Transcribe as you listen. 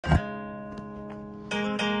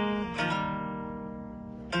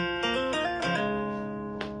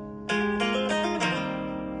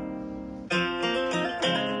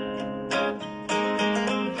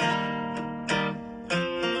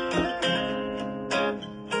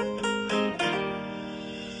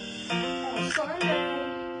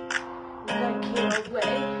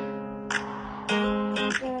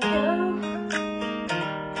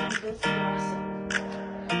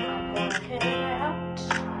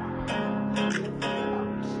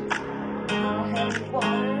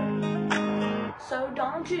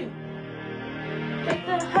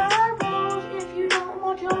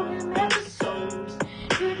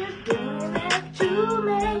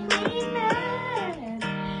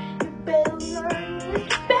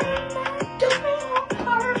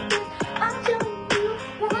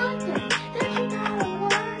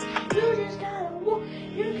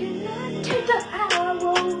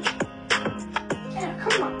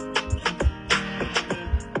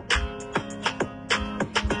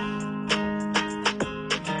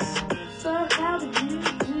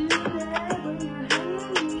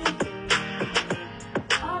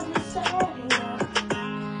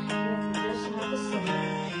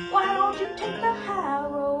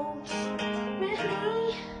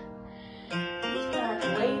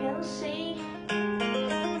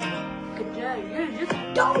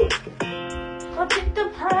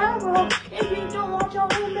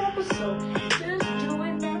watch your whole episode. Just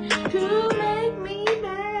doing that to make me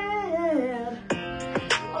mad.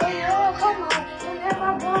 Oh yeah, come on. And if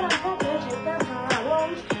I wanna have to take the high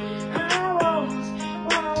roads.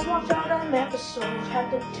 When I watch all them episodes,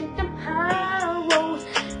 have to take them high roads.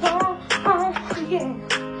 Oh, yeah.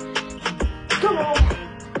 Come on.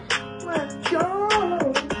 Let's go.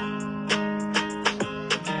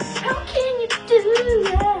 How can you do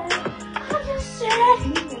that? I just sat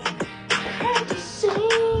here, had to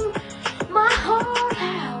sing my heart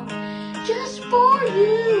out just for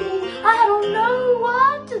you. I don't know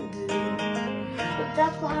what to do, but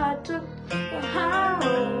that's why I took the high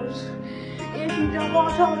roads. If you don't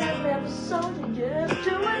watch all them episodes, you're just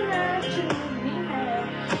doing that.